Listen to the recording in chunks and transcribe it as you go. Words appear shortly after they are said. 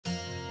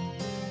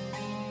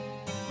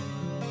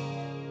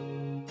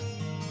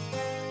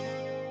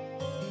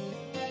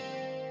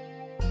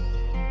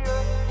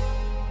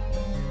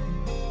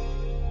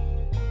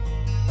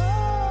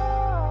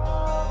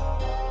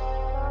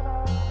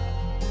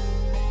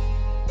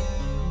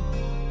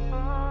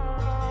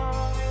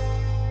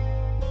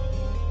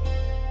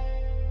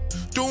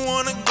Don't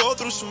wanna go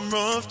through some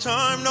rough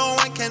time. No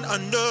one can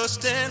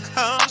understand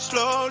how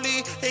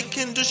slowly it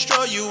can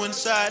destroy you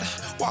inside.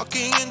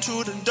 Walking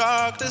into the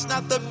darkness,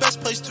 not the best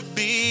place to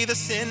be. The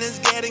sin is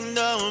getting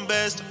the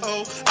best,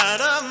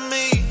 out of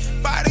me.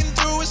 Fighting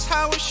through is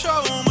how I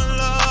show my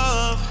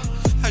love.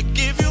 I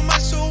give you my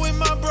soul with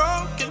my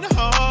broken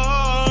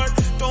heart.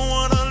 Don't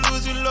wanna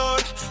lose you,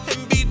 Lord,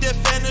 and be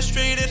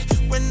defenestrated.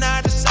 When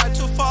I decide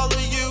to follow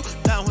you,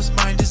 that was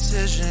my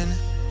decision.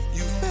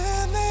 You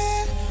feel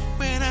it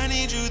when I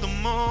need you the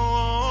most.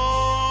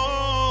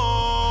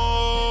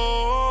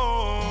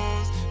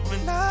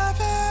 When I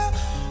fell,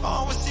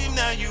 always seemed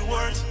that you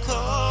weren't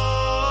close.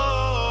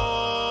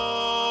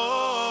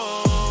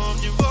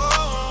 You've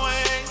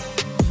always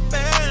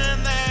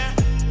been there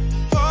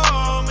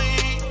for me.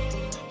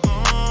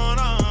 Oh,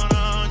 no,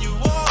 no.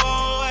 You've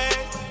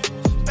always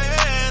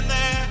been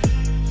there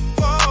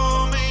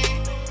for me.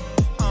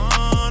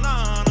 Oh, no,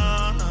 no,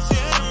 no.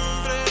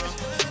 Siempre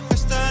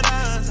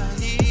estarás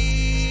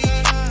allí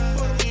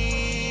por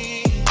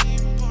mí.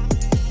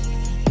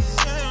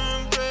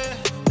 Siempre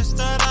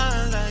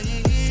estarás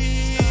allí.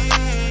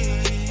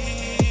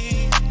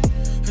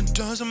 It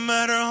doesn't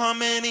matter how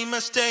many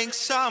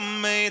mistakes I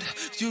made.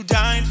 You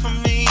died for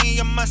me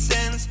and my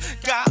sins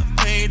got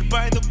paid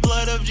by the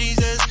blood of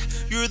Jesus.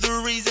 You're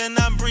the reason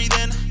I'm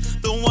breathing,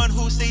 the one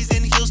who saves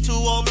and heals to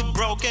all the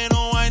broken.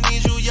 Oh, I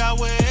need you,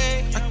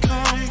 Yahweh. I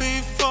come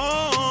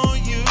before